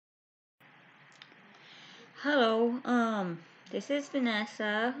Hello, this is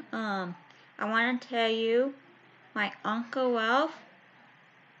Vanessa. I want to tell you my Uncle Ralph,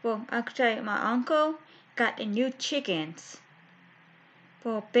 actually my uncle got the new chickens.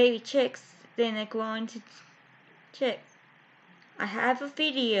 Well, baby chicks, then they're growing to chicks. I have a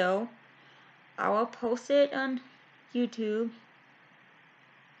video. I will post it on YouTube.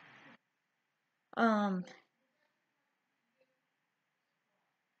 Um,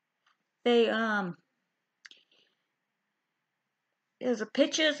 they, there's a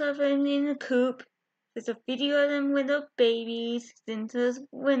pictures of them in the coop. There's a video of them with the babies, then there's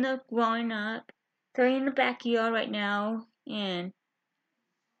when they're growing up. They're in the backyard right now, and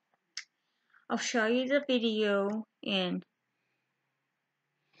I'll show you the video. And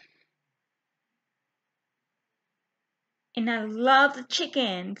I love the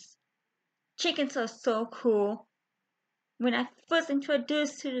chickens. Chickens are so cool. When I first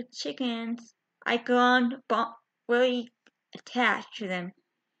introduced to the chickens, I got really attached to them.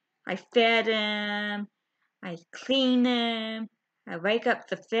 I fed them, I clean them, I rake up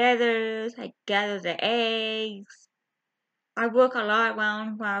the feathers, I gather the eggs. I work a lot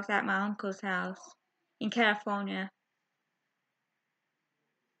around while I was at my uncle's house in California.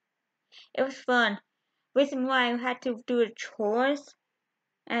 It was fun. Reason why I had to do the chores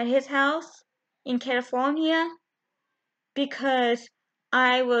at his house in California because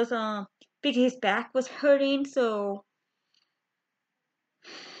I was because his back was hurting, so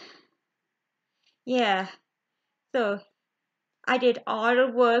yeah. So I did all the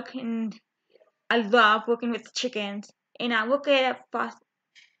work, and I love working with chickens. And I work I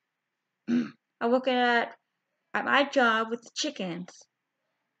work at my job with chickens.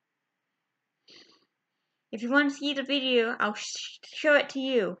 If you want to see the video, I'll show it to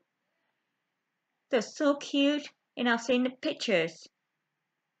you. They're so cute, and I'll send the pictures.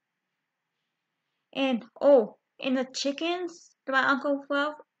 And and the chickens that my uncle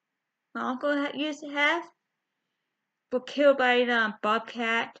used to have were killed by the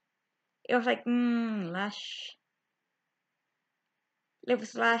bobcat. It was like it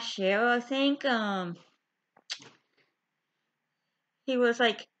was last year, I think. He was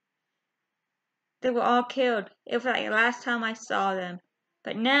like they were all killed. It was like the last time I saw them.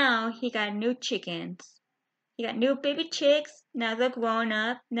 But now he got new chickens. He got new baby chicks. Now they're grown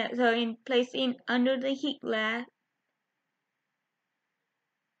up. Now they're placed in under the heat lamp.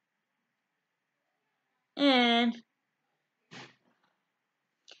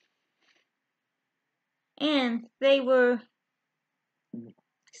 And they were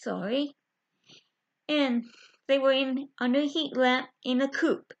sorry. And they were in under the heat lamp in a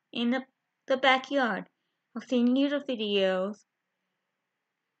coop in the backyard. I'll send you the videos.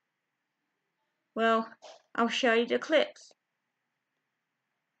 Well, I'll show you the clips.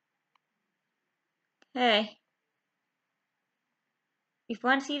 Hey, if you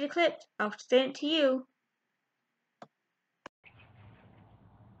want to see the clips, I'll send it to you.